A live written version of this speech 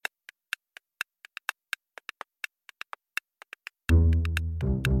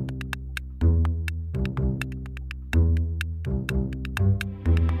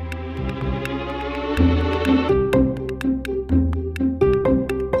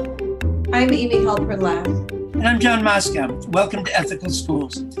I'm Amy Halpern-Laff. And I'm John Moscow. Welcome to Ethical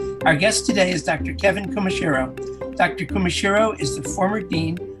Schools. Our guest today is Dr. Kevin Kumashiro. Dr. Kumashiro is the former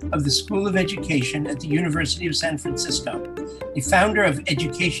dean of the School of Education at the University of San Francisco, the founder of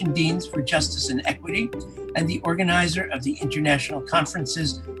Education Deans for Justice and Equity, and the organizer of the International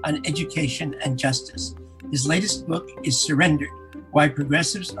Conferences on Education and Justice. His latest book is Surrendered: Why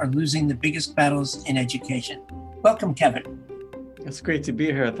Progressives Are Losing the Biggest Battles in Education. Welcome, Kevin. It's great to be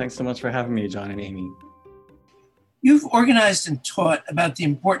here. Thanks so much for having me, John and Amy. You've organized and taught about the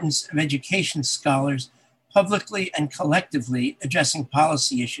importance of education scholars publicly and collectively addressing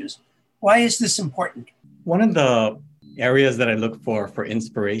policy issues. Why is this important? One of the areas that I look for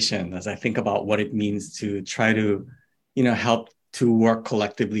inspiration as I think about what it means to try to, help to work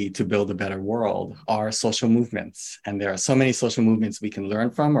collectively to build a better world are social movements. And there are so many social movements we can learn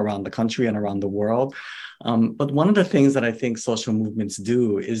from around the country and around the world. But one of the things that I think social movements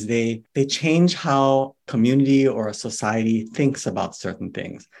do is they change how community or a society thinks about certain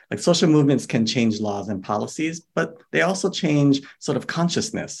things. Like social movements can change laws and policies, but they also change sort of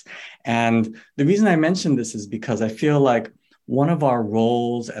consciousness. And the reason I mention this is because I feel like one of our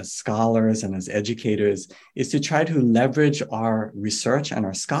roles as scholars and as educators is to try to leverage our research and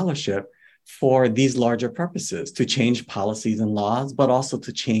our scholarship for these larger purposes, to change policies and laws, but also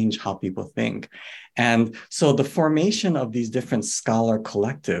to change how people think. And so the formation of these different scholar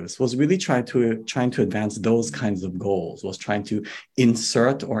collectives was really trying to advance those kinds of goals, was trying to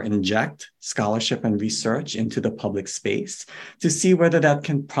insert or inject scholarship and research into the public space to see whether that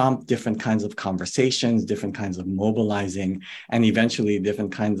can prompt different kinds of conversations, different kinds of mobilizing, and eventually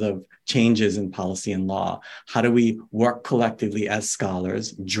different kinds of changes in policy and law. How do we work collectively as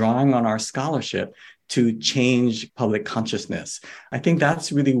scholars, drawing on our scholarship to change public consciousness? I think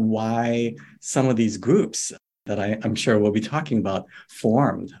that's really why some of these groups that I'm sure we'll be talking about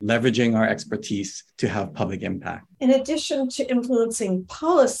formed, leveraging our expertise to have public impact. In addition to influencing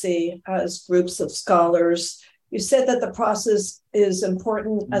policy as groups of scholars, you said that the process is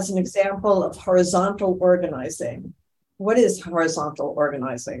important as an example of horizontal organizing. What is horizontal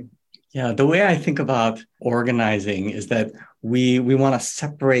organizing? Yeah, the way I think about organizing is that we want to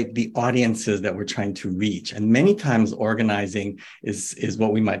separate the audiences that we're trying to reach. And many times organizing is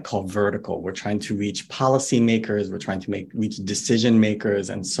what we might call vertical. We're trying to reach policymakers, we're trying to reach decision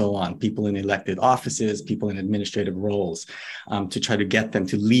makers and so on, people in elected offices, people in administrative roles, to try to get them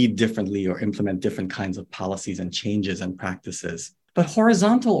to lead differently or implement different kinds of policies and changes and practices. But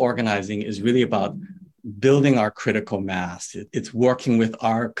horizontal organizing is really about building our critical mass. It's working with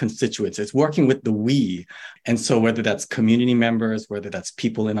our constituents. It's working with the we. And so whether that's community members, whether that's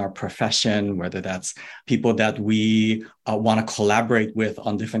people in our profession, whether that's people that we want to collaborate with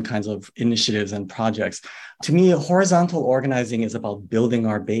on different kinds of initiatives and projects. To me, horizontal organizing is about building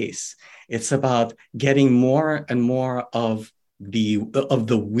our base. It's about getting more and more of the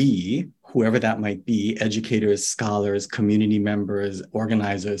we, whoever that might be, educators, scholars, community members,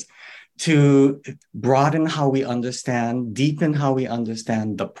 organizers, to broaden how we understand, deepen how we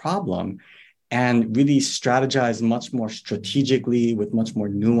understand the problem, and really strategize much more strategically with much more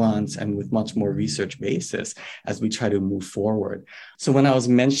nuance and with much more research basis as we try to move forward. So when I was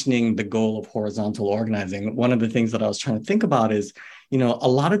mentioning the goal of horizontal organizing, one of the things that I was trying to think about is, a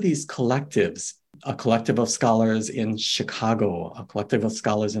lot of these collectives, a collective of scholars in Chicago, a collective of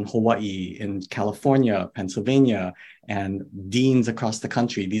scholars in Hawaii, in California, Pennsylvania, and deans across the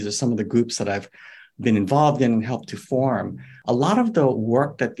country. These are some of the groups that I've been involved in and helped to form. A lot of the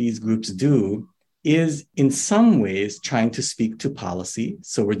work that these groups do is in some ways trying to speak to policy.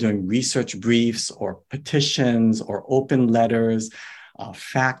 So we're doing research briefs or petitions or open letters,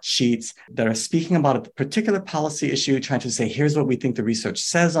 fact sheets that are speaking about a particular policy issue, trying to say, here's what we think the research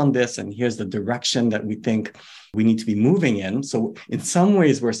says on this, and here's the direction that we think we need to be moving in. So in some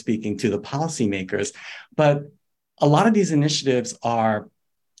ways, we're speaking to the policymakers, but a lot of these initiatives are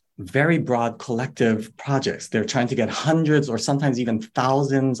very broad collective projects. They're trying to get hundreds or sometimes even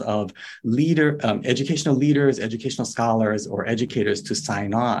thousands of educational leaders, educational scholars, or educators to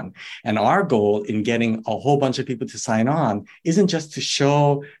sign on. And our goal in getting a whole bunch of people to sign on isn't just to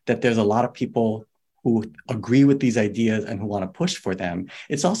show that there's a lot of people who agree with these ideas and who want to push for them.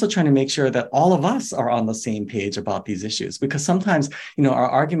 It's also trying to make sure that all of us are on the same page about these issues. Because sometimes, our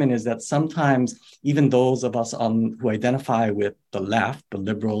argument is that sometimes even those of us who identify with the left, the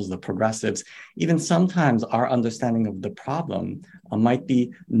liberals, the progressives, even sometimes our understanding of the problem might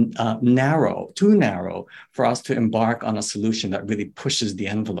be too narrow for us to embark on a solution that really pushes the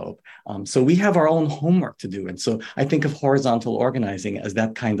envelope. So we have our own homework to do. And so I think of horizontal organizing as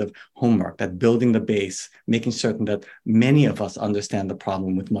that kind of homework, that building the base, making certain that many of us understand the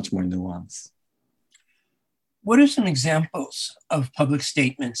problem with much more nuance. What are some examples of public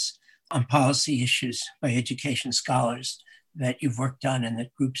statements on policy issues by education scholars that you've worked on and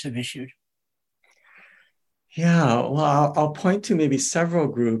that groups have issued? Yeah, well, I'll point to maybe several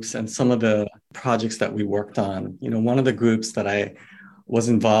groups and some of the projects that we worked on. One of the groups that I was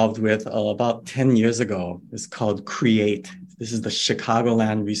involved with about 10 years ago is called CREATE. This is the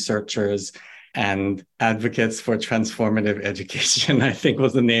Chicagoland Researchers and Advocates for Transformative Education, I think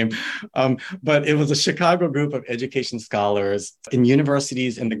was the name. But it was a Chicago group of education scholars in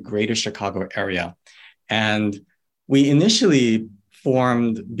universities in the greater Chicago area. And we initially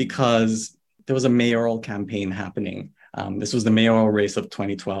formed because there was a mayoral campaign happening. This was the mayoral race of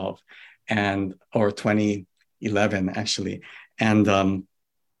 2012 or 2011, actually. And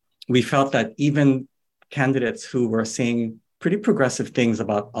we felt that even candidates who were saying pretty progressive things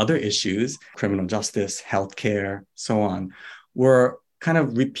about other issues, criminal justice, healthcare, so on, were kind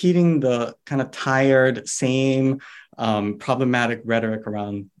of repeating the kind of tired, same problematic rhetoric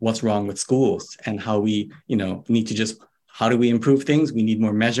around what's wrong with schools and how we, need to just, how do we improve things? We need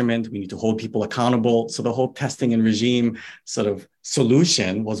more measurement. We need to hold people accountable. So the whole testing and regime sort of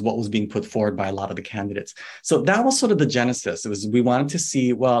solution was what was being put forward by a lot of the candidates. So that was sort of the genesis. It was, we wanted to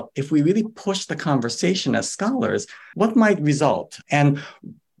see, well, if we really push the conversation as scholars, what might result? And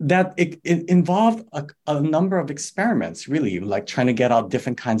that it involved a number of experiments, really, like trying to get out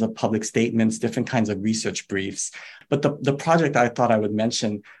different kinds of public statements, different kinds of research briefs. But the project I thought I would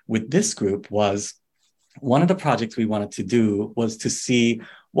mention with this group was, one of the projects we wanted to do was to see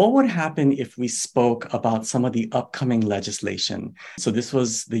what would happen if we spoke about some of the upcoming legislation. So this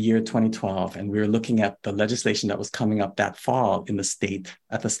was the year 2012, and we were looking at the legislation that was coming up that fall in the state,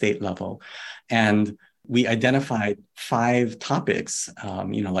 at the state level. And we identified 5 topics,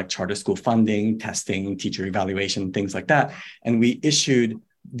 like charter school funding, testing, teacher evaluation, things like that. And we issued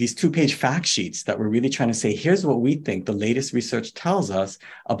these 2-page fact sheets that were really trying to say, here's what we think the latest research tells us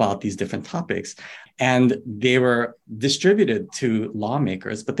about these different topics. And they were distributed to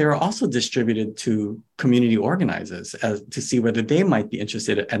lawmakers, but they were also distributed to community organizers to see whether they might be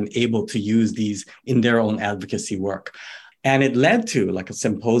interested and able to use these in their own advocacy work. And it led to like a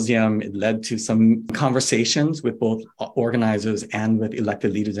symposium. It led to some conversations with both organizers and with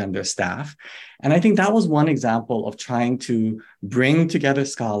elected leaders and their staff. And I think that was one example of trying to bring together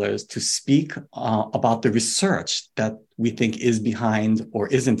scholars to speak about the research that we think is behind or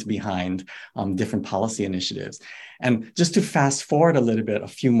isn't behind different policy initiatives. And just to fast forward a little bit, a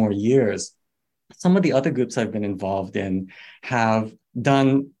few more years, some of the other groups I've been involved in have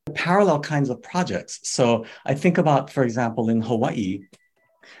done parallel kinds of projects. So I think about, for example, in Hawaii,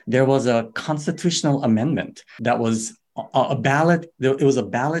 there was a constitutional amendment that was a ballot. It was a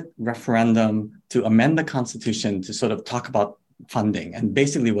ballot referendum to amend the Constitution to sort of talk about funding. And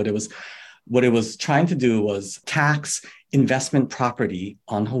basically what it was trying to do was tax investment property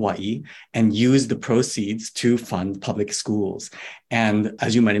on Hawaii and use the proceeds to fund public schools. And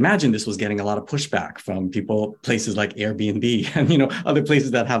as you might imagine, this was getting a lot of pushback from people, places like Airbnb and other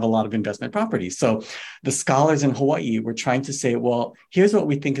places that have a lot of investment property. So the scholars in Hawaii were trying to say, well, here's what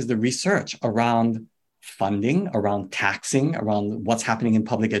we think is the research around funding, around taxing, around what's happening in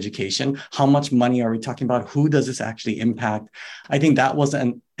public education. How much money are we talking about? Who does this actually impact? I think that was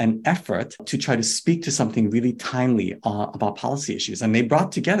an effort to try to speak to something really timely about policy issues. And they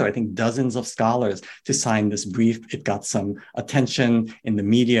brought together, I think, dozens of scholars to sign this brief. It got some attention in the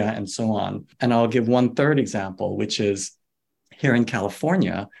media and so on. And I'll give one third example, which is here in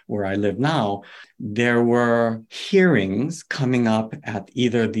California, where I live now, there were hearings coming up at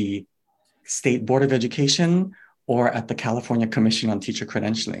either the State Board of Education or at the California Commission on Teacher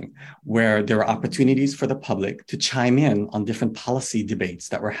Credentialing, where there were opportunities for the public to chime in on different policy debates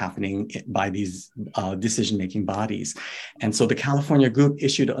that were happening by these decision-making bodies. And so the California group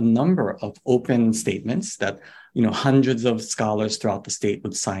issued a number of open statements that hundreds of scholars throughout the state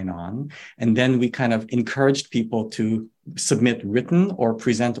would sign on. And then we kind of encouraged people to submit written or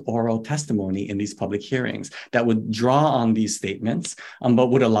present oral testimony in these public hearings that would draw on these statements, but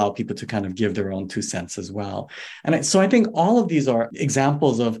would allow people to kind of give their own 2 cents as well. And so I think all of these are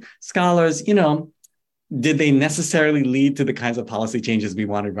examples of scholars, Did they necessarily lead to the kinds of policy changes we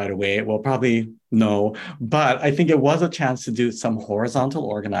wanted right away? Well, probably no. But I think it was a chance to do some horizontal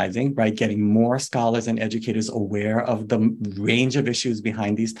organizing, right? Getting more scholars and educators aware of the range of issues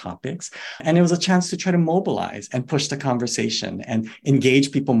behind these topics. And it was a chance to try to mobilize and push the conversation and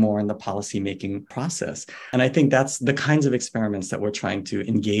engage people more in the policymaking process. And I think that's the kinds of experiments that we're trying to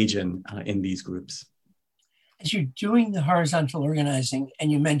engage in these groups. As you're doing the horizontal organizing,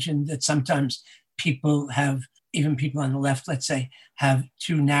 and you mentioned that sometimes people have, even people on the left, let's say, have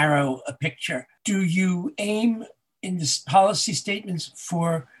too narrow a picture. Do you aim in the policy statements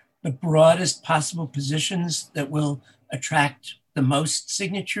for the broadest possible positions that will attract the most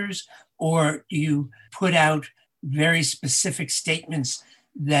signatures? Or do you put out very specific statements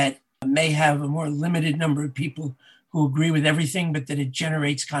that may have a more limited number of people who agree with everything, but that it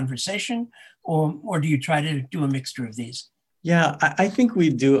generates conversation? Or do you try to do a mixture of these? Yeah, I think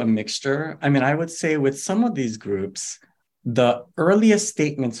we do a mixture. I mean, I would say with some of these groups, the earliest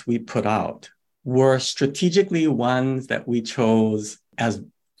statements we put out were strategically ones that we chose as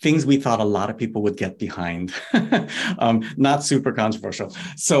things we thought a lot of people would get behind, not super controversial.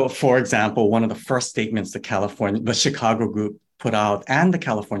 So, for example, one of the first statements the Chicago group put out and the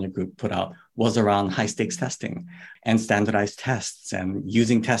California group put out was around high stakes testing and standardized tests and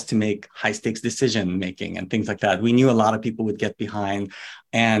using tests to make high stakes decision making and things like that. We knew a lot of people would get behind.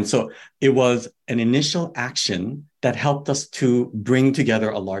 And so it was an initial action that helped us to bring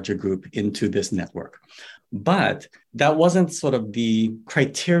together a larger group into this network. But that wasn't sort of the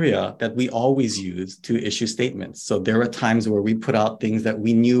criteria that we always use to issue statements. So there were times where we put out things that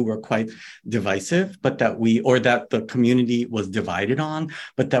we knew were quite divisive, but that the community was divided on,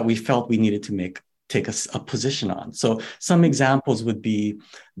 but that we felt we needed to take a position on. So some examples would be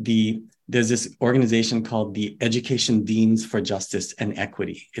there's this organization called the Education Deans for Justice and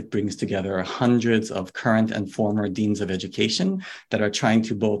Equity. It brings together hundreds of current and former deans of education that are trying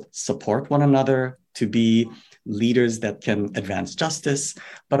to both support one another, to be leaders that can advance justice,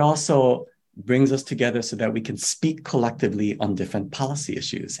 but also brings us together so that we can speak collectively on different policy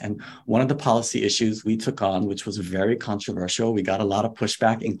issues. And one of the policy issues we took on, which was very controversial, we got a lot of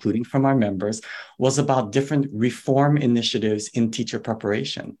pushback, including from our members, was about different reform initiatives in teacher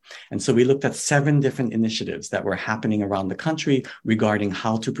preparation. And so we looked at 7 different initiatives that were happening around the country regarding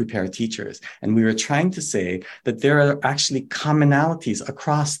how to prepare teachers. And we were trying to say that there are actually commonalities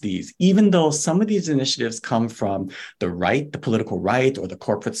across these, even though some of these initiatives come from the right, the political right, or the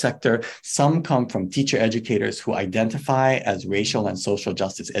corporate sector. Some come from teacher educators who identify as racial and social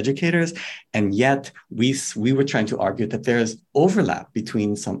justice educators. And yet we were trying to argue that there's overlap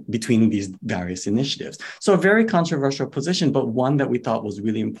between these various initiatives. So a very controversial position, but one that we thought was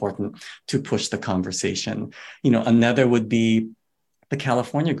really important to push the conversation. Another would be the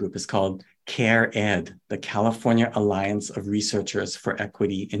California group is called CARE-ED, the California Alliance of Researchers for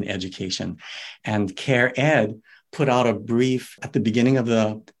Equity in Education. And CARE-ED put out a brief at the beginning of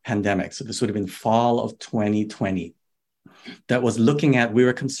the pandemic. So this would have been fall of 2020. That was we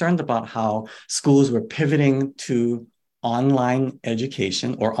were concerned about how schools were pivoting to online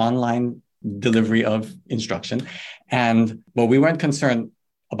education or online delivery of instruction. But we weren't concerned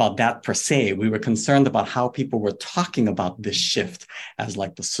about that per se. We were concerned about how people were talking about this shift as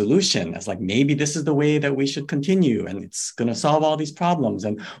like the solution, as like maybe this is the way that we should continue and it's going to solve all these problems.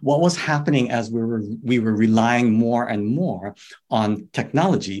 And what was happening as we were relying more and more on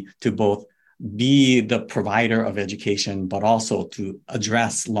technology to both be the provider of education, but also to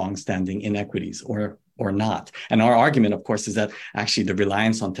address longstanding inequities or not. And our argument, of course, is that actually the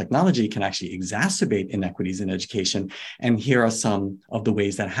reliance on technology can actually exacerbate inequities in education. And here are some of the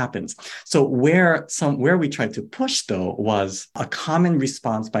ways that happens. So where we tried to push, though, was a common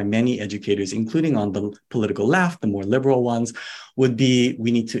response by many educators, including on the political left, the more liberal ones, would be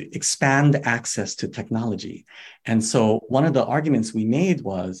we need to expand access to technology. And so one of the arguments we made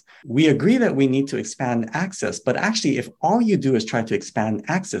was we agree that we need to expand access, but actually if all you do is try to expand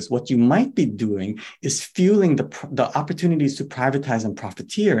access, what you might be doing is fueling the opportunities to privatize and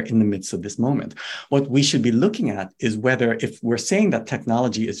profiteer in the midst of this moment. What we should be looking at is whether if we're saying that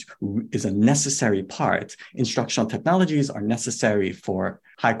technology is a necessary part, instructional technologies are necessary for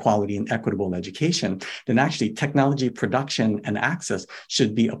high quality and equitable education, then actually technology production and access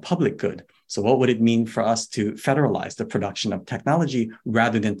should be a public good. So what would it mean for us to federalize the production of technology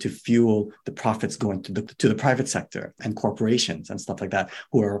rather than to fuel the profits going to the private sector and corporations and stuff like that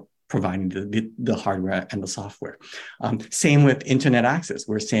who are providing the hardware and the software. Same with internet access.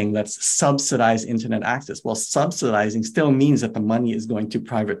 We're saying let's subsidize internet access. Well, subsidizing still means that the money is going to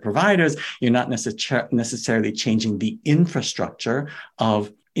private providers. You're not necessarily changing the infrastructure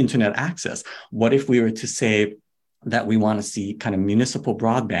of internet access? What if we were to say that we want to see kind of municipal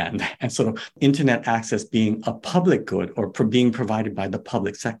broadband and sort of internet access being a public good or being provided by the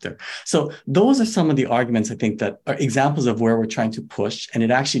public sector? So those are some of the arguments, I think, that are examples of where we're trying to push. And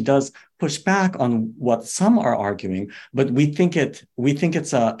it actually does push back on what some are arguing, but we think it's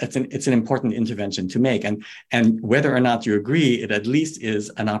an important intervention to make. And whether or not you agree, it at least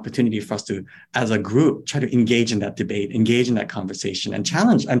is an opportunity for us to, as a group, try to engage in that debate, engage in that conversation, and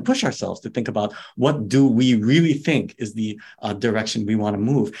challenge and push ourselves to think about what do we really think is the direction we want to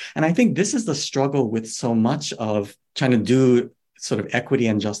move. And I think this is the struggle with so much of trying to do sort of equity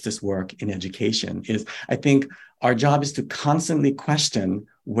and justice work in education. Is I think our job is to constantly question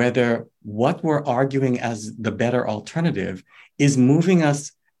whether what we're arguing as the better alternative is moving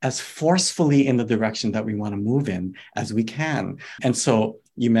us as forcefully in the direction that we want to move in as we can. And so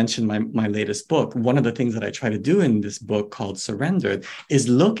you mentioned my latest book. One of the things that I try to do in this book called Surrendered is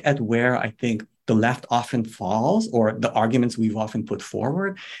look at where I think the left often falls, or the arguments we've often put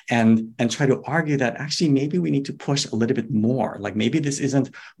forward, and try to argue that actually maybe we need to push a little bit more. Like maybe this isn't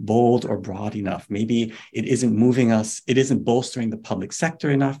bold or broad enough. Maybe it isn't moving us, it isn't bolstering the public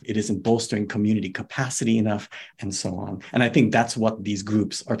sector enough, it isn't bolstering community capacity enough, and so on. And I think that's what these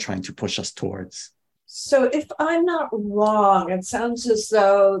groups are trying to push us towards. So if I'm not wrong, it sounds as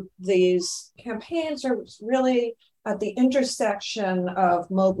though these campaigns are really at the intersection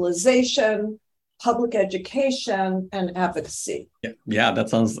of mobilization, public education, and advocacy. Yeah, that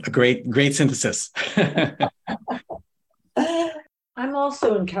sounds a great synthesis. I'm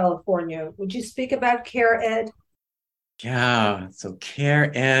also in California. Would you speak about Care Ed? Yeah, so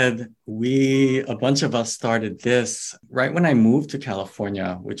Care Ed, a bunch of us started this right when I moved to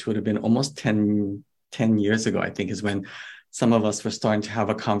California, which would have been almost 10 years ago, I think, is when some of us were starting to have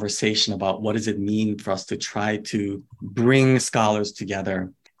a conversation about what does it mean for us to try to bring scholars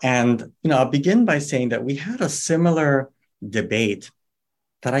together. And, I'll begin by saying that we had a similar debate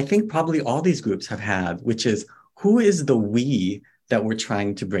that I think probably all these groups have had, which is who is the we that we're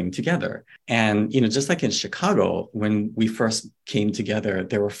trying to bring together? And, just like in Chicago, when we first came together,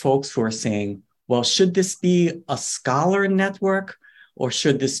 there were folks who were saying, well, should this be a scholar network? Or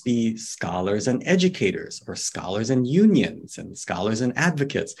should this be scholars and educators, or scholars and unions, and scholars and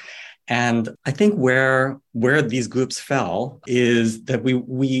advocates? And I think where these groups fell is that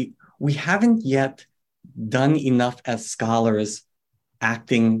we haven't yet done enough as scholars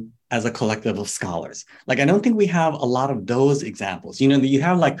acting as a collective of scholars. Like, I don't think we have a lot of those examples. You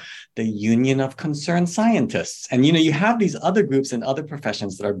have like the Union of Concerned Scientists, and you have these other groups and other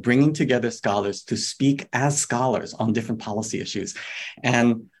professions that are bringing together scholars to speak as scholars on different policy issues.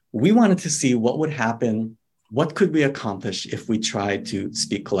 And we wanted to see what would happen. What could we accomplish if we tried to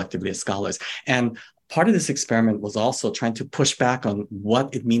speak collectively as scholars? And part of this experiment was also trying to push back on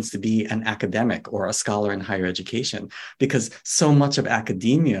what it means to be an academic or a scholar in higher education, because so much of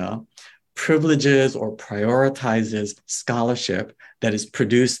academia privileges or prioritizes scholarship that is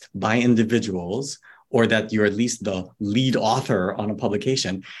produced by individuals, or that you're at least the lead author on a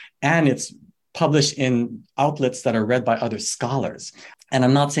publication, and it's published in outlets that are read by other scholars. And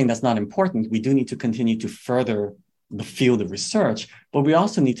I'm not saying that's not important. We do need to continue to further the field of research, but we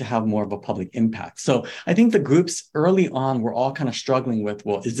also need to have more of a public impact. So I think the groups early on were all kind of struggling with,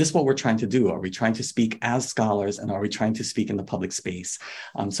 well, is this what we're trying to do? Are we trying to speak as scholars, and are we trying to speak in the public space?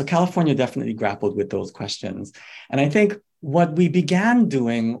 So California definitely grappled with those questions. And I think what we began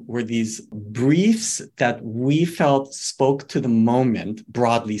doing were these briefs that we felt spoke to the moment,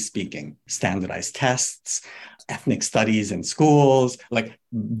 broadly speaking: standardized tests, ethnic studies in schools, like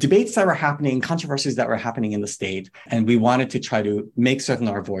debates that were happening, controversies that were happening in the state. And we wanted to try to make certain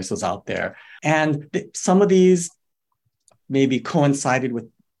our voice was out there. And some of these maybe coincided with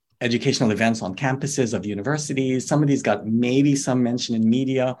educational events on campuses of universities. Some of these got maybe some mention in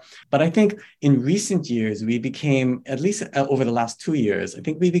media. But I think in recent years, we became, at least over the last 2 years, I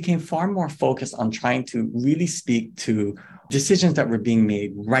think we became far more focused on trying to really speak to decisions that were being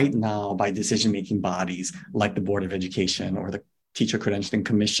made right now by decision-making bodies like the Board of Education or the Teacher Credentialing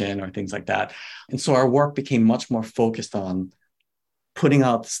Commission or things like that. And so our work became much more focused on putting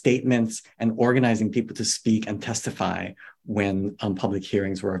out statements and organizing people to speak and testify when public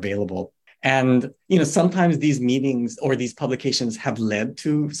hearings were available. And, sometimes these meetings or these publications have led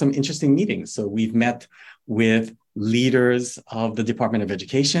to some interesting meetings. So we've met with leaders of the Department of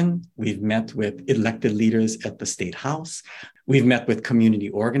Education. We've met with elected leaders at the State House. We've met with community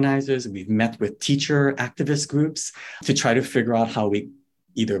organizers. We've met with teacher activist groups to try to figure out how we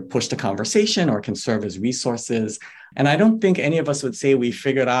either push the conversation or can serve as resources And I don't think any of us would say we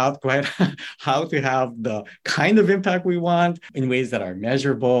figured out quite how to have the kind of impact we want in ways that are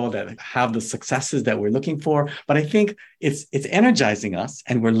measurable, that have the successes that we're looking for. But I think it's energizing us,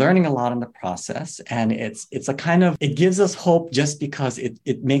 and we're learning a lot in the process. And it's a kind of, it gives us hope just because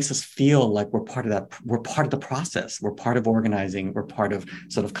it makes us feel like we're part of that, we're part of the process, we're part of organizing, we're part of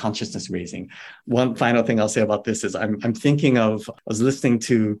sort of consciousness raising. One final thing I'll say about this is I'm thinking of, I was listening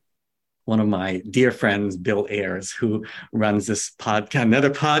to one of my dear friends, Bill Ayers, who runs this podcast, another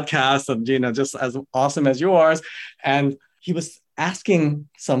podcast of, just as awesome as yours. And he was asking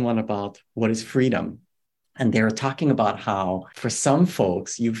someone about what is freedom. And they were talking about how for some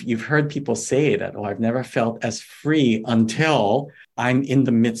folks, you've heard people say that, oh, I've never felt as free until I'm in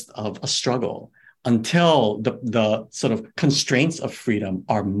the midst of a struggle, until the sort of constraints of freedom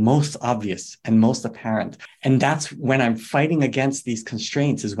are most obvious and most apparent. And that's when I'm fighting against these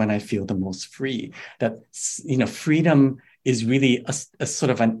constraints is when I feel the most free. That, freedom is really a sort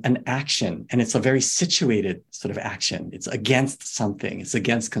of an action, and it's a very situated sort of action. It's against something. It's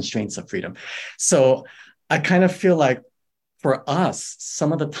against constraints of freedom. So I kind of feel like for us,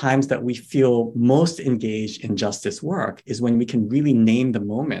 some of the times that we feel most engaged in justice work is when we can really name the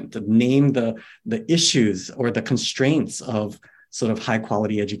moment, name the issues or the constraints of sort of high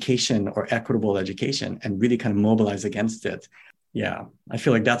quality education or equitable education, and really kind of mobilize against it. Yeah, I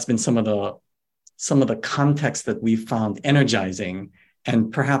feel like that's been some of the contexts that we've found energizing,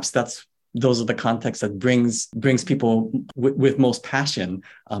 and perhaps those are the contexts that brings people with most passion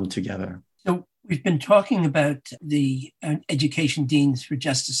together. So we've been talking about the education deans for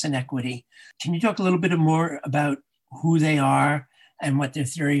justice and equity. Can you talk a little bit more about who they are and what their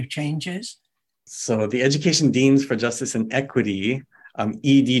theory of change is? So the education deans for justice and equity,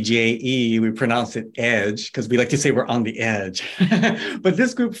 EDJE, we pronounce it EDGE because we like to say we're on the edge. But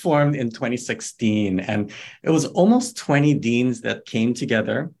this group formed in 2016, and it was almost 20 deans that came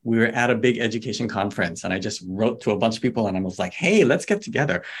together. We were at a big education conference, and I just wrote to a bunch of people and I was like, hey, let's get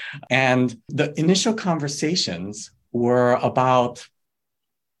together. And the initial conversations were about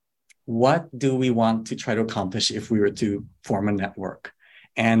what do we want to try to accomplish if we were to form a network?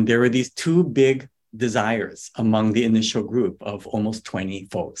 And there were these two big desires among the initial group of almost 20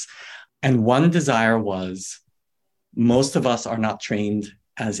 folks. And one desire was, most of us are not trained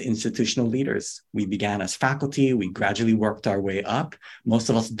as institutional leaders. We began as faculty, we gradually worked our way up. Most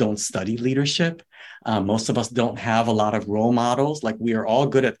of us don't study leadership. Most of us don't have a lot of role models. Like, we are all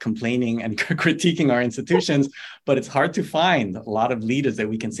good at complaining and critiquing our institutions, but it's hard to find a lot of leaders that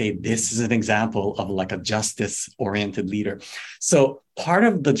we can say, this is an example of like a justice-oriented leader. So part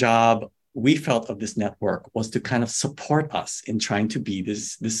of the job we felt of this network was to kind of support us in trying to be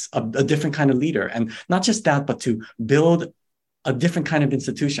a different kind of leader. And not just that, but to build a different kind of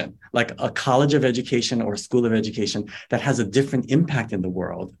institution, like a college of education or a school of education that has a different impact in the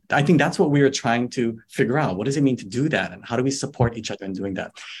world. I think that's what we were trying to figure out. What does it mean to do that? And how do we support each other in doing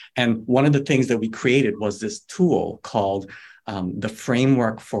that? And one of the things that we created was this tool called the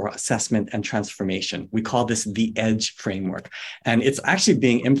Framework for Assessment and Transformation. We call this the EDGE framework. And it's actually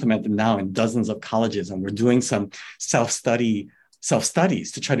being implemented now in dozens of colleges. And we're doing some self-studies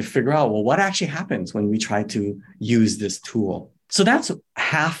to try to figure out, well, what actually happens when we try to use this tool? So that's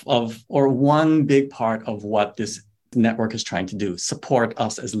half of, or one big part of what this network is trying to do, support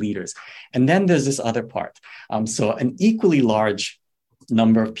us as leaders. And then there's this other part. So an equally large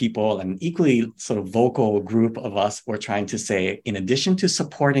number of people, an equally sort of vocal group of us were trying to say, in addition to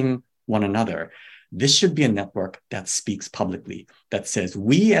supporting one another, this should be a network that speaks publicly, that says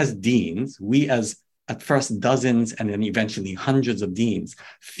we as deans, we as at first dozens and then eventually hundreds of deans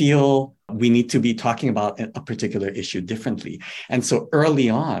feel we need to be talking about a particular issue differently. And so early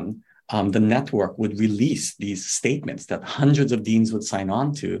on, the network would release these statements that hundreds of deans would sign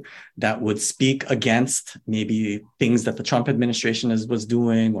on to that would speak against maybe things that the Trump administration was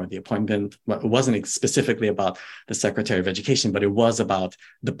doing, or the appointment. Well, it wasn't specifically about the Secretary of Education, but it was about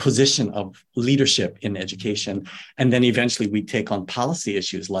the position of leadership in education. And then eventually we take on policy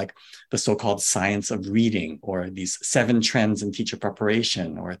issues like the so-called science of reading, or these 7 trends in teacher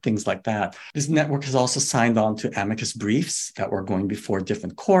preparation, or things like that. This network has also signed on to amicus briefs that were going before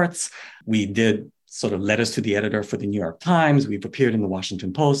different courts. We did sort of letters to the editor for the New York Times. We've appeared in the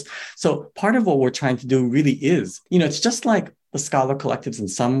Washington Post. So part of what we're trying to do really is, it's just like the scholar collectives in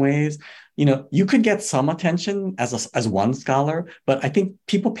some ways. You could get some attention as one scholar, but I think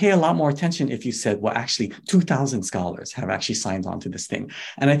people pay a lot more attention if you said, well, actually 2,000 scholars have actually signed on to this thing.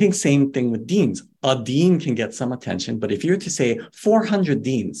 And I think same thing with deans. A dean can get some attention, but if you were to say 400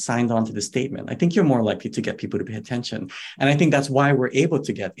 deans signed on to the statement, I think you're more likely to get people to pay attention. And I think that's why we're able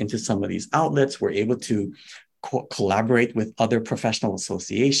to get into some of these outlets. We're able to collaborate with other professional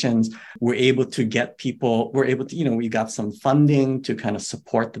associations. We're able to get people, we got some funding to kind of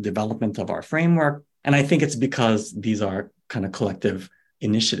support the development of our framework. And I think it's because these are kind of collective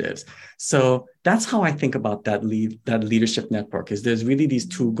initiatives. So that's how I think about that leadership network, is there's really these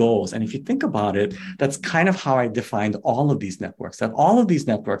two goals. And if you think about it, that's kind of how I defined all of these networks, that all of these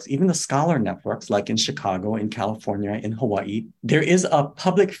networks, even the scholar networks, like in Chicago, in California, in Hawaii, there is a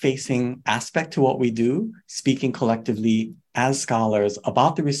public facing aspect to what we do, speaking collectively as scholars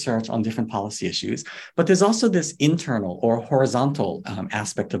about the research on different policy issues. But there's also this internal or horizontal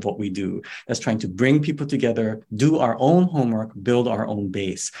aspect of what we do that's trying to bring people together, do our own homework, build our own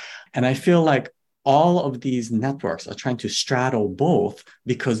base. And I feel like all of these networks are trying to straddle both,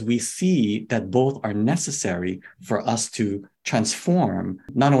 because we see that both are necessary for us to transform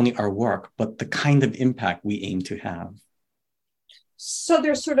not only our work, but the kind of impact we aim to have. So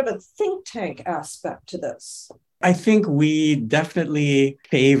there's sort of a think tank aspect to this. I think we definitely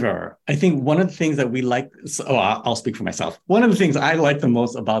favor. I think one of the things that we like, I'll speak for myself. One of the things I like the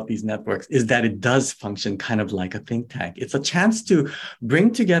most about these networks is that it does function kind of like a think tank. It's a chance to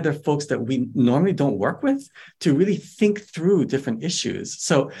bring together folks that we normally don't work with to really think through different issues.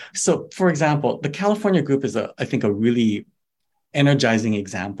 So for example, the California group is, I think, a really energizing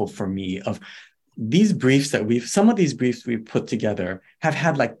example for me of these briefs some of these briefs we've put together have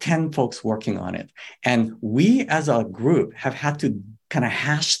had like 10 folks working on it. And we as a group have had to kind of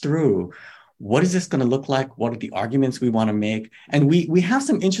hash through, what is this going to look like? What are the arguments we want to make? And we have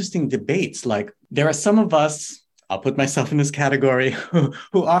some interesting debates. Like there are some of us, I'll put myself in this category, who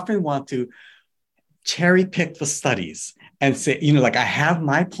often want to cherry pick the studies and say, like I have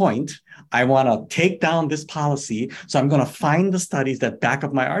my point, I want to take down this policy, so I'm going to find the studies that back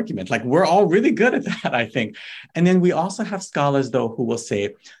up my argument. Like we're all really good at that, I think. And then we also have scholars, though, who will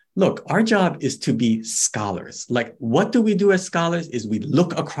say, look, our job is to be scholars. Like, what do we do as scholars is we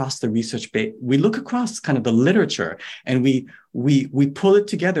look across the research base, we look across kind of the literature, and we pull it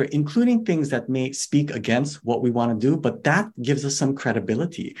together, including things that may speak against what we want to do, but that gives us some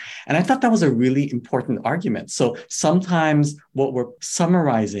credibility. And I thought that was a really important argument. So sometimes what we're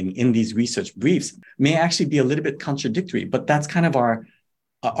summarizing in these research briefs may actually be a little bit contradictory, but that's kind of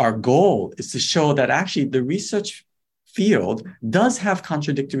our goal, is to show that actually the research field does have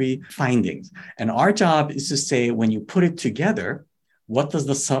contradictory findings. And our job is to say, when you put it together, what does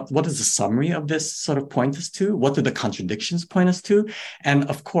the summary of this sort of point us to? What do the contradictions point us to? And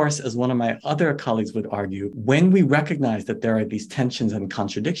of course, as one of my other colleagues would argue, when we recognize that there are these tensions and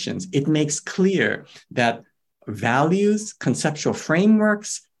contradictions, it makes clear that values, conceptual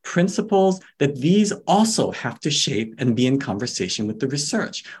frameworks, principles, that these also have to shape and be in conversation with the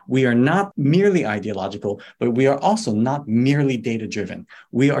research. We are not merely ideological, but we are also not merely data-driven.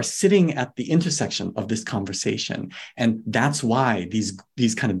 We are sitting at the intersection of this conversation. And that's why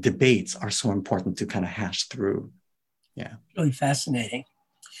these kind of debates are so important to kind of hash through. Yeah. Really fascinating.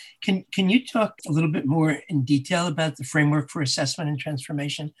 Can you talk a little bit more in detail about the framework for assessment and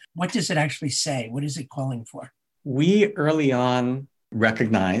transformation? What does it actually say? What is it calling for? We early on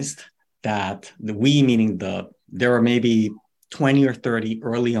recognized that meaning there were maybe 20 or 30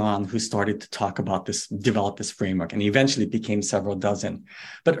 early on who started to talk about this, develop this framework, and eventually it became several dozen.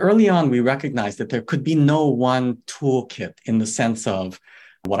 But early on, we recognized that there could be no one toolkit in the sense of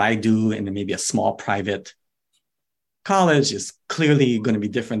what I do in maybe a small private college is clearly going to be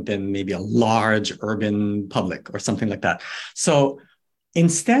different than maybe a large urban public or something like that. So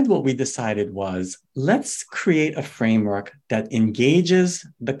instead, what we decided was, let's create a framework that engages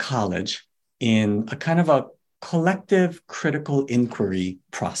the college in a kind of a collective critical inquiry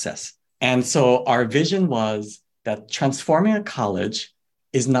process. And so our vision was that transforming a college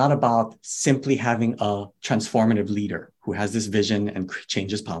is not about simply having a transformative leader who has this vision and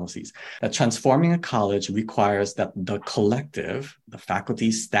changes policies. That transforming a college requires that the collective, the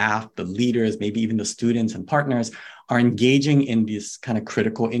faculty, staff, the leaders, maybe even the students and partners, are engaging in this kind of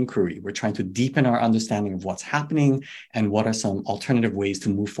critical inquiry. We're trying to deepen our understanding of what's happening and what are some alternative ways to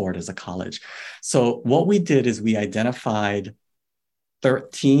move forward as a college. So what we did is we identified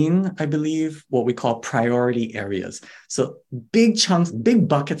 13, I believe, what we call priority areas. So big chunks, big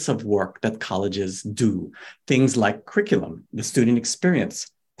buckets of work that colleges do. Things like curriculum, the student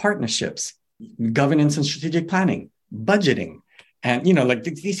experience, partnerships, governance and strategic planning, budgeting, and, like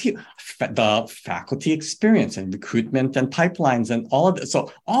the faculty experience and recruitment and pipelines and all of this.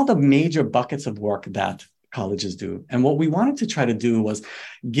 So all the major buckets of work that colleges do. And what we wanted to try to do was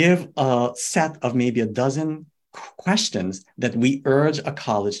give a set of maybe a dozen questions that we urge a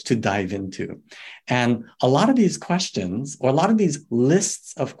college to dive into. And a lot of these questions, or a lot of these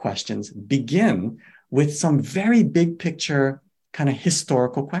lists of questions, begin with some very big picture kind of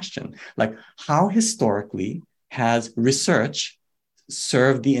historical question, like how historically has research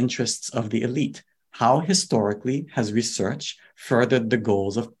served the interests of the elite? How historically has research furthered the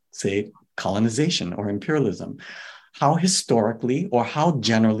goals of, say, colonization or imperialism? How historically or how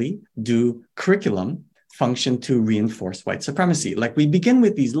generally do curriculum function to reinforce white supremacy? Like, we begin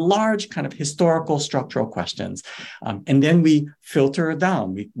with these large kind of historical structural questions, and then we filter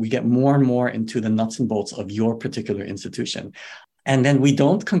down. We get more and more into the nuts and bolts of your particular institution. And then we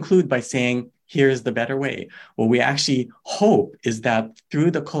don't conclude by saying, here's the better way. What we actually hope is that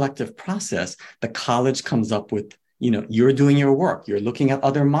through the collective process, the college comes up with, you're doing your work, you're looking at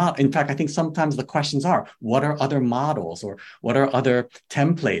other models. In fact, I think sometimes the questions are, what are other models, or what are other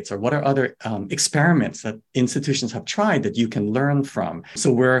templates, or what are other experiments that institutions have tried that you can learn from?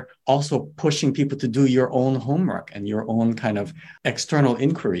 So we're also pushing people to do your own homework and your own kind of external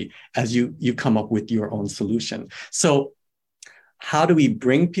inquiry as you come up with your own solution. So how do we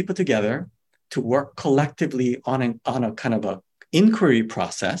bring people together to work collectively on a kind of a inquiry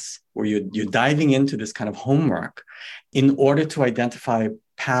process where you're diving into this kind of homework in order to identify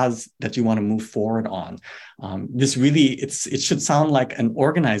paths that you want to move forward on? This really, it should sound like an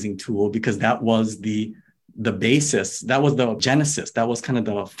organizing tool, because that was the basis, that was the genesis, that was kind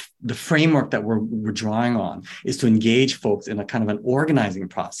of the framework that we're drawing on, is to engage folks in a kind of an organizing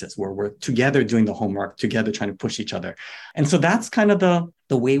process where we're together doing the homework, together trying to push each other. And so that's kind of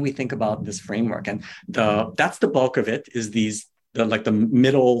the way we think about this framework. And that's the bulk of it, is the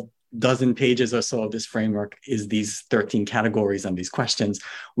middle dozen pages or so of this framework is these 13 categories and these questions.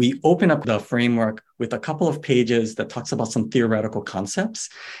 We open up the framework with a couple of pages that talks about some theoretical concepts.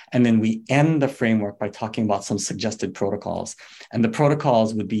 And then we end the framework by talking about some suggested protocols. And the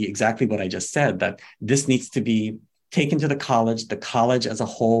protocols would be exactly what I just said, that this needs to be taken to the college as a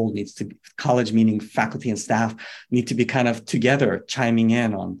whole needs to be, college meaning faculty and staff, need to be kind of together chiming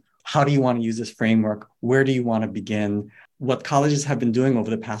in on, how do you want to use this framework? Where do you want to begin? What colleges have been doing over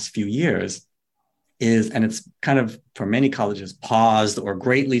the past few years is, and it's kind of for many colleges paused or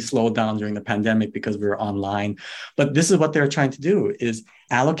greatly slowed down during the pandemic because we were online, but this is what they're trying to do, is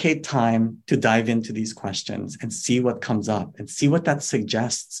allocate time to dive into these questions and see what comes up and see what that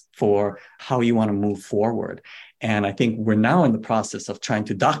suggests for how you want to move forward. And I think we're now in the process of trying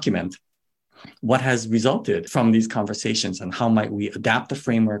to document what has resulted from these conversations and how might we adapt the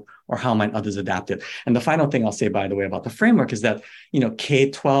framework, or how might others adapt it. And the final thing I'll say, by the way, about the framework is that,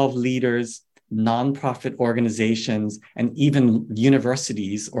 K-12 leaders, nonprofit organizations, and even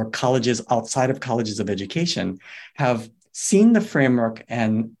universities or colleges outside of colleges of education have seen the framework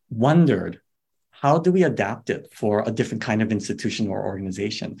and wondered, how do we adapt it for a different kind of institution or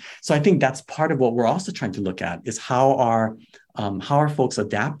organization? So I think that's part of what we're also trying to look at, is how are folks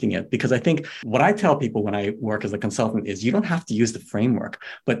adapting it? Because I think what I tell people when I work as a consultant is, you don't have to use the framework,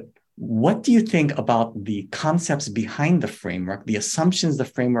 but what do you think about the concepts behind the framework, the assumptions the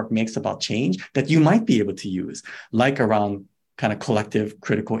framework makes about change that you might be able to use, like around kind of collective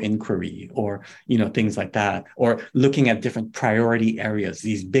critical inquiry, or, things like that, or looking at different priority areas,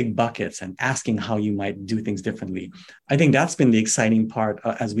 these big buckets, and asking how you might do things differently. I think that's been the exciting part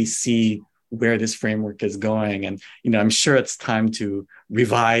as we see where this framework is going. And, I'm sure it's time to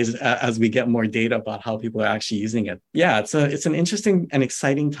revise as we get more data about how people are actually using it. Yeah, it's an interesting and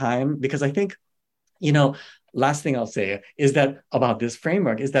exciting time, because I think, last thing I'll say is that about this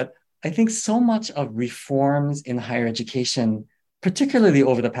framework is that I think so much of reforms in higher education, particularly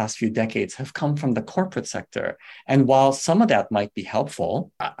over the past few decades, have come from the corporate sector. And while some of that might be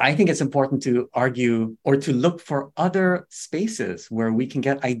helpful, I think it's important to argue or to look for other spaces where we can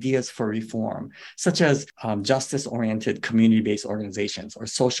get ideas for reform, such as justice-oriented community-based organizations or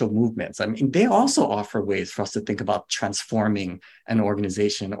social movements. I mean, they also offer ways for us to think about transforming an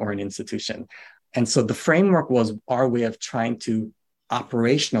organization or an institution. And so the framework was our way of trying to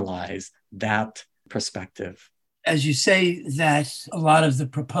operationalize that perspective. As you say, that a lot of the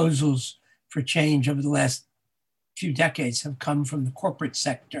proposals for change over the last few decades have come from the corporate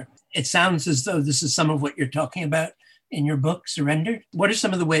sector. It sounds as though this is some of what you're talking about in your book, Surrender. What are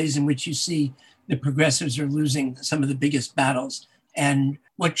some of the ways in which you see the progressives are losing some of the biggest battles, and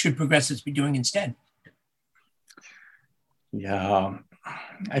what should progressives be doing instead? Yeah,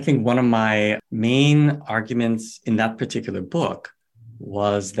 I think one of my main arguments in that particular book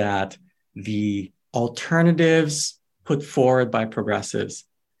was that the alternatives put forward by progressives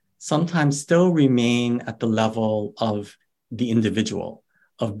sometimes still remain at the level of the individual,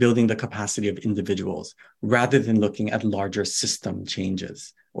 of building the capacity of individuals, rather than looking at larger system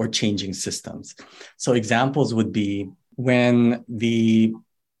changes or changing systems. So examples would be when the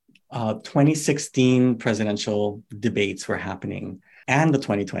 2016 presidential debates were happening and the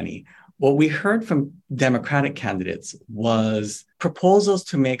 2020, what we heard from Democratic candidates was proposals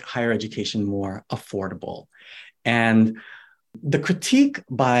to make higher education more affordable. And the critique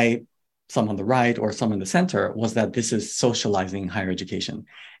by some on the right or some in the center was that this is socializing higher education.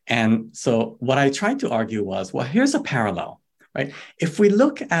 And so what I tried to argue was, well, here's a parallel, right? If we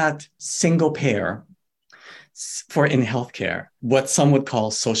look at single payer for in healthcare, what some would call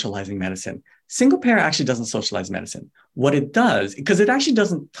socializing medicine, single payer actually doesn't socialize medicine. What it does, because it actually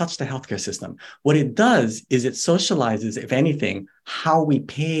doesn't touch the healthcare system, what it does is it socializes, if anything, how we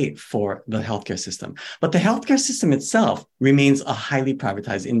pay for the healthcare system. But the healthcare system itself remains a highly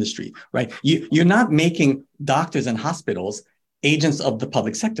privatized industry, right? You're not making doctors and hospitals agents of the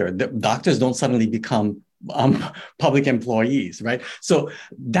public sector. The doctors don't suddenly become public employees, right? So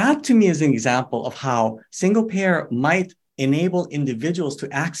that to me is an example of how single payer might enable individuals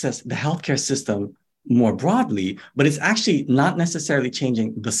to access the healthcare system more broadly, but it's actually not necessarily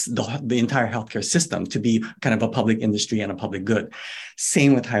changing the entire healthcare system to be kind of a public industry and a public good.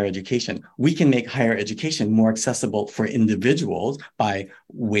 Same with higher education. We can make higher education more accessible for individuals by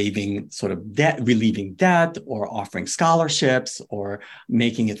waiving sort of debt, relieving debt, or offering scholarships, or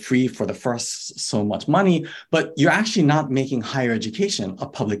making it free for the first so much money. But you're actually not making higher education a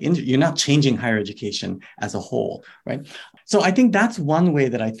public industry. You're not changing higher education as a whole, right? So I think that's one way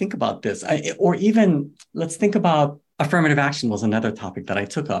that I think about this. Or even let's think about affirmative action was another topic that I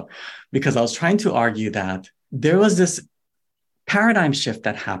took up, because I was trying to argue that there was this paradigm shift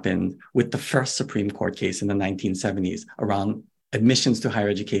that happened with the first Supreme Court case in the 1970s around admissions to higher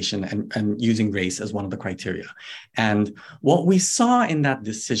education and using race as one of the criteria. And what we saw in that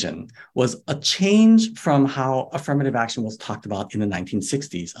decision was a change from how affirmative action was talked about in the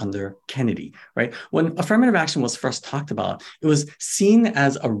 1960s under Kennedy, right? When affirmative action was first talked about, it was seen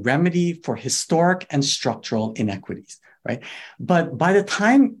as a remedy for historic and structural inequities, right? But by the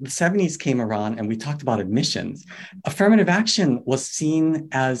time the 70s came around and we talked about admissions, affirmative action was seen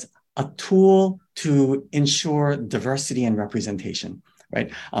as a tool to ensure diversity and representation, right?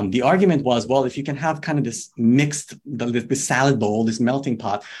 The argument was, well, if you can have kind of this mixed, this salad bowl, this melting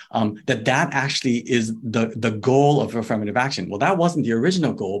pot, that actually is the goal of affirmative action. Well, that wasn't the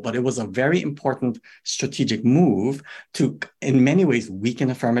original goal, but it was a very important strategic move to, in many ways, weaken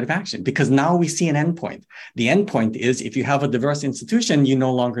affirmative action, because now we see an endpoint. The endpoint is if you have a diverse institution, you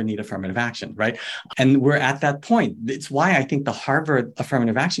no longer need affirmative action, right? And we're at that point. It's why I think the Harvard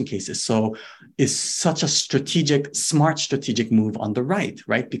affirmative action case is such a smart strategic move on the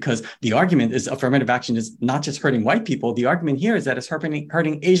right? Because the argument is affirmative action is not just hurting white people. The argument here is that it's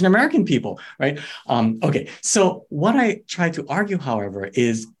hurting Asian American people, right? Okay, so what I try to argue, however,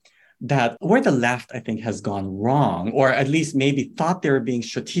 is that where the left, I think, has gone wrong, or at least maybe thought they were being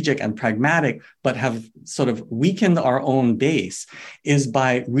strategic and pragmatic, but have sort of weakened our own base, is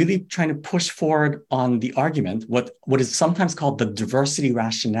by really trying to push forward on the argument, what is sometimes called the diversity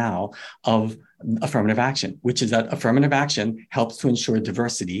rationale of affirmative action, which is that affirmative action helps to ensure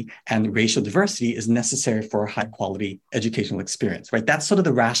diversity, and racial diversity is necessary for a high quality educational experience, right? That's sort of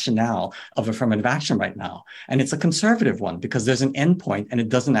the rationale of affirmative action right now. And it's a conservative one because there's an endpoint and it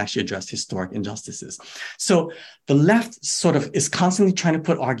doesn't actually address historic injustices. So the left sort of is constantly trying to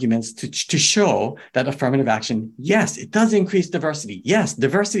put arguments to show that affirmative action, yes, it does increase diversity. Yes,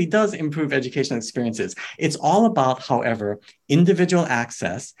 diversity does improve educational experiences. It's all about, however, individual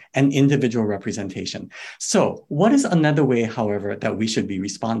access and individual representation. So what is another way, however, that we should be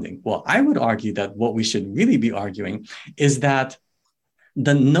responding? Well, I would argue that what we should really be arguing is that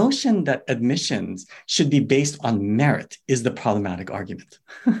the notion that admissions should be based on merit is the problematic argument.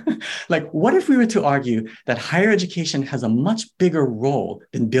 Like, what if we were to argue that higher education has a much bigger role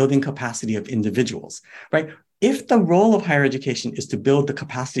in building capacity of individuals, right? If the role of higher education is to build the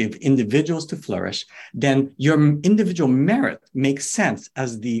capacity of individuals to flourish, then your individual merit makes sense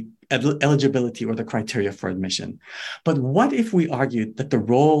as the eligibility or the criteria for admission. But what if we argued that the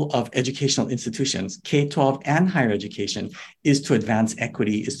role of educational institutions, K-12 and higher education, is to advance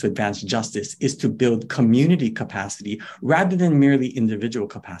equity, is to advance justice, is to build community capacity rather than merely individual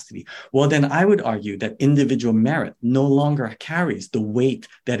capacity? Well, then I would argue that individual merit no longer carries the weight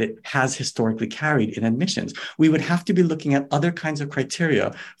that it has historically carried in admissions. We would have to be looking at other kinds of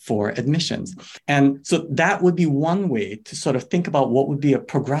criteria for admissions. And so that would be one way to sort of think about what would be a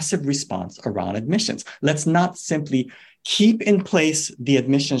progressive response around admissions. Let's not simply keep in place the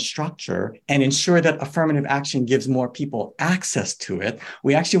admission structure and ensure that affirmative action gives more people access to it.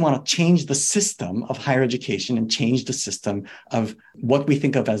 We actually want to change the system of higher education and change the system of what we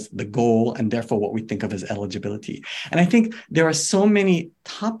think of as the goal and therefore what we think of as eligibility. And I think there are so many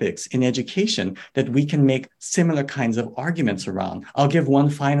topics in education that we can make similar kinds of arguments around. I'll give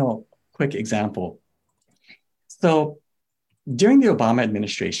one final quick example. So during the Obama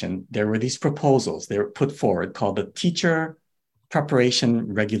administration, there were these proposals they were put forward called the teacher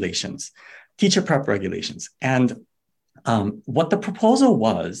preparation regulations, teacher prep regulations. And what the proposal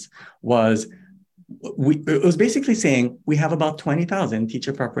was it was basically saying we have about 20,000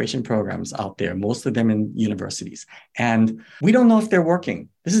 teacher preparation programs out there, most of them in universities. And we don't know if they're working.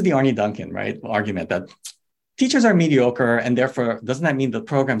 This is the Arne Duncan, right, argument that teachers are mediocre, and therefore doesn't that mean the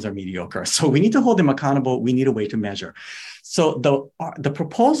programs are mediocre? So we need to hold them accountable. We need a way to measure. So the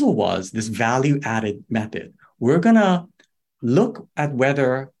proposal was this value-added method. We're going to look at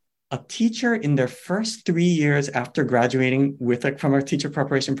whether a teacher in their first 3 years after graduating from a teacher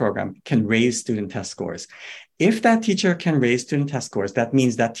preparation program can raise student test scores. If that teacher can raise student test scores, that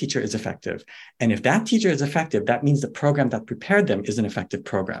means that teacher is effective. And if that teacher is effective, that means the program that prepared them is an effective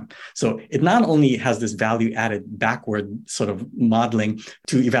program. So it not only has this value added backward sort of modeling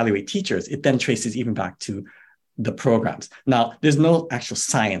to evaluate teachers, it then traces even back to the programs. Now, there's no actual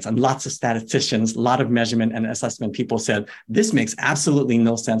science, and lots of statisticians, a lot of measurement and assessment people said, this makes absolutely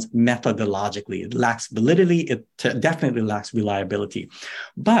no sense methodologically. It lacks validity. It definitely lacks reliability.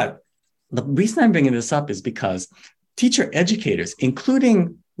 But the reason I'm bringing this up is because teacher educators,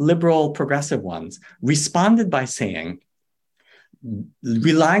 including liberal progressive ones, responded by saying,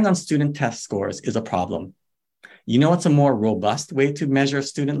 relying on student test scores is a problem. You know what's a more robust way to measure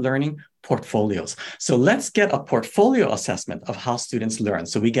student learning? Portfolios. So let's get a portfolio assessment of how students learn.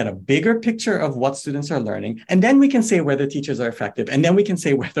 So we get a bigger picture of what students are learning, and then we can say whether teachers are effective, and then we can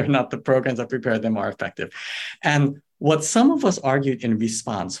say whether or not the programs that prepare them are effective. And what some of us argued in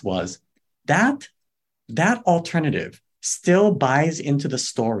response was that alternative still buys into the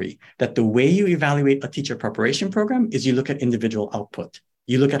story that the way you evaluate a teacher preparation program is you look at individual output.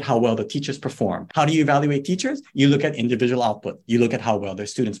 You look at how well the teachers perform. How do you evaluate teachers? You look at individual output. You look at how well their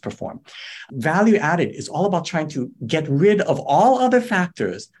students perform. Value added is all about trying to get rid of all other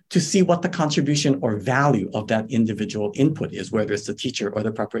factors to see what the contribution or value of that individual input is, whether it's the teacher or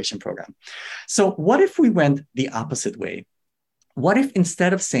the preparation program. So what if we went the opposite way? What if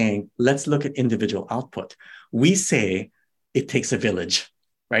instead of saying, let's look at individual output, we say it takes a village?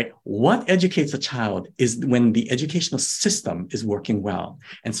 Right? What educates a child is when the educational system is working well.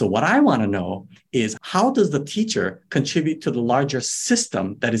 And so what I want to know is, how does the teacher contribute to the larger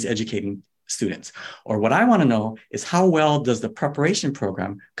system that is educating students? Or what I want to know is, how well does the preparation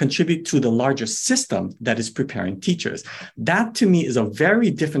program contribute to the larger system that is preparing teachers? That to me is a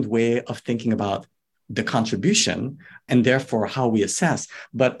very different way of thinking about the contribution and therefore how we assess.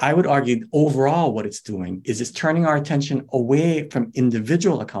 But I would argue overall what it's doing is it's turning our attention away from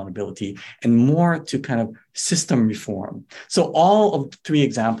individual accountability and more to kind of system reform. So all of 3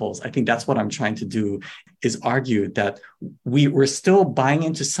 examples, I think that's what I'm trying to do, is argue that we're still buying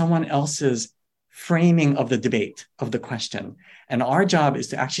into someone else's framing of the debate, of the question. And our job is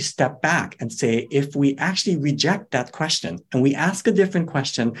to actually step back and say, if we actually reject that question and we ask a different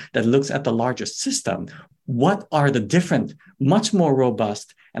question that looks at the larger system, what are the different, much more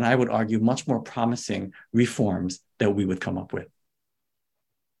robust, and I would argue much more promising reforms that we would come up with?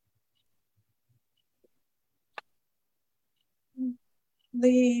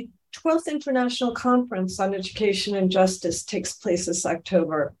 The 12th International Conference on Education and Justice takes place this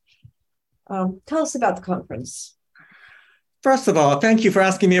October. Tell us about the conference. First of all, thank you for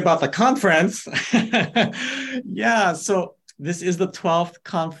asking me about the conference. Yeah, so this is the 12th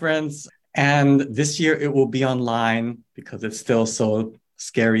conference, and this year it will be online because it's still so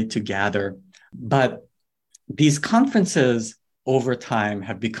scary to gather. But these conferences over time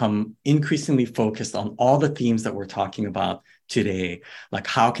have become increasingly focused on all the themes that we're talking about today. Like,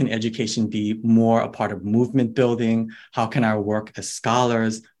 how can education be more a part of movement building? How can our work as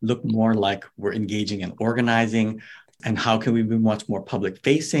scholars look more like we're engaging in organizing? And how can we be much more public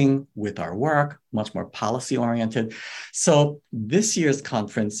facing with our work, much more policy oriented? So this year's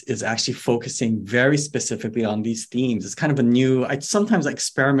conference is actually focusing very specifically on these themes. It's kind of I sometimes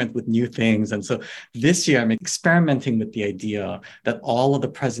experiment with new things. And so this year I'm experimenting with the idea that all of the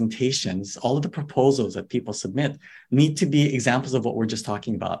presentations, all of the proposals that people submit need to be examples of what we're just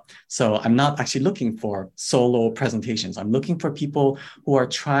talking about. So I'm not actually looking for solo presentations. I'm looking for people who are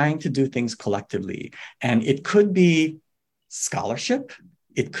trying to do things collectively. And it could be scholarship,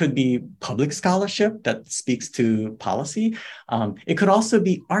 It could be public scholarship that speaks to policy. It could also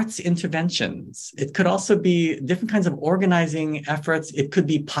be arts interventions. It could also be different kinds of organizing efforts. It could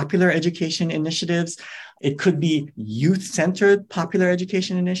be popular education initiatives. It could be youth-centered popular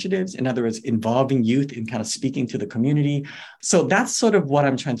education initiatives. In other words, involving youth in kind of speaking to the community. So that's sort of what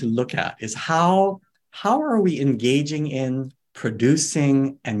I'm trying to look at, is how are we engaging in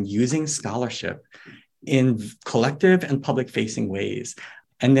producing and using scholarship in collective and public-facing ways,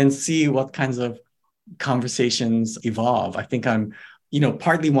 and then see what kinds of conversations evolve. I think I'm,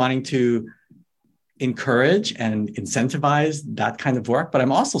 partly wanting to encourage and incentivize that kind of work, but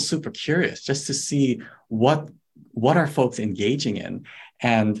I'm also super curious just to see what are folks engaging in.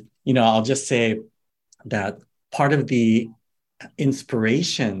 And, I'll just say that part of the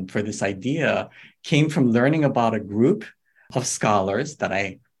inspiration for this idea came from learning about a group of scholars that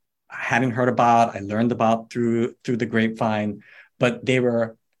I hadn't heard about, I learned about through the grapevine, but they were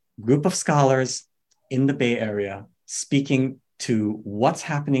a group of scholars in the Bay Area speaking to what's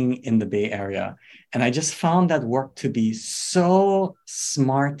happening in the Bay Area. And I just found that work to be so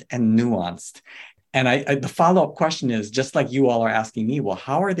smart and nuanced. And the follow-up question is, just like you all are asking me, well,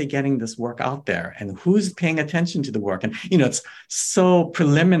 how are they getting this work out there? And who's paying attention to the work? And, it's so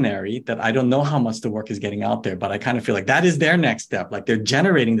preliminary that I don't know how much the work is getting out there, but I kind of feel like that is their next step. Like, they're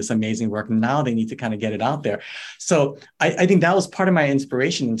generating this amazing work. And now they need to kind of get it out there. So I think that was part of my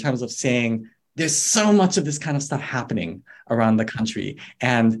inspiration in terms of saying, there's so much of this kind of stuff happening around the country.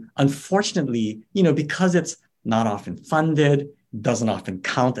 And unfortunately, because it's not often funded, doesn't often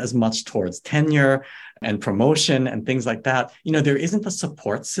count as much towards tenure and promotion and things like that. There isn't a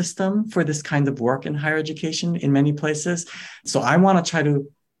support system for this kind of work in higher education in many places. So I want to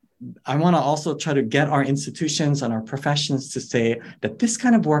also try to get our institutions and our professions to say that this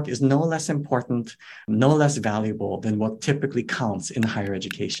kind of work is no less important, no less valuable than what typically counts in higher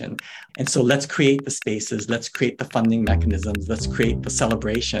education. And so let's create the spaces, let's create the funding mechanisms, let's create the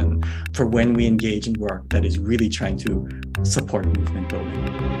celebration for when we engage in work that is really trying to support movement building.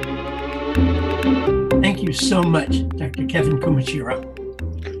 Thank you so much, Dr. Kevin Kumashiro.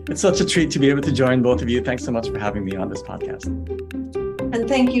 It's such a treat to be able to join both of you. Thanks so much for having me on this podcast. And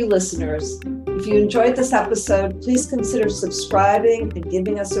thank you, listeners. If you enjoyed this episode, please consider subscribing and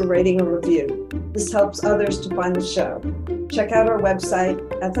giving us a rating or review. This helps others to find the show. Check out our website,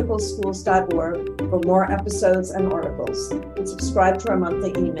 ethicalschools.org, for more episodes and articles, and subscribe to our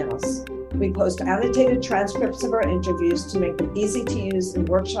monthly emails. We post annotated transcripts of our interviews to make them easy to use in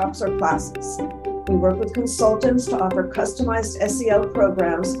workshops or classes. We work with consultants to offer customized SEL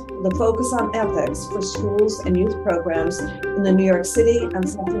programs with a focus on ethics for schools and youth programs in the New York City and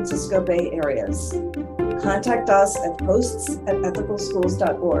San Francisco Bay areas. Contact us at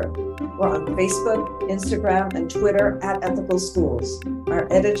hosts@ethicalschools.org. We're on Facebook, Instagram, and Twitter @ethicalschools. Our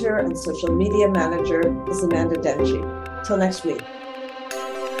editor and social media manager is Amanda Denchi. Till next week.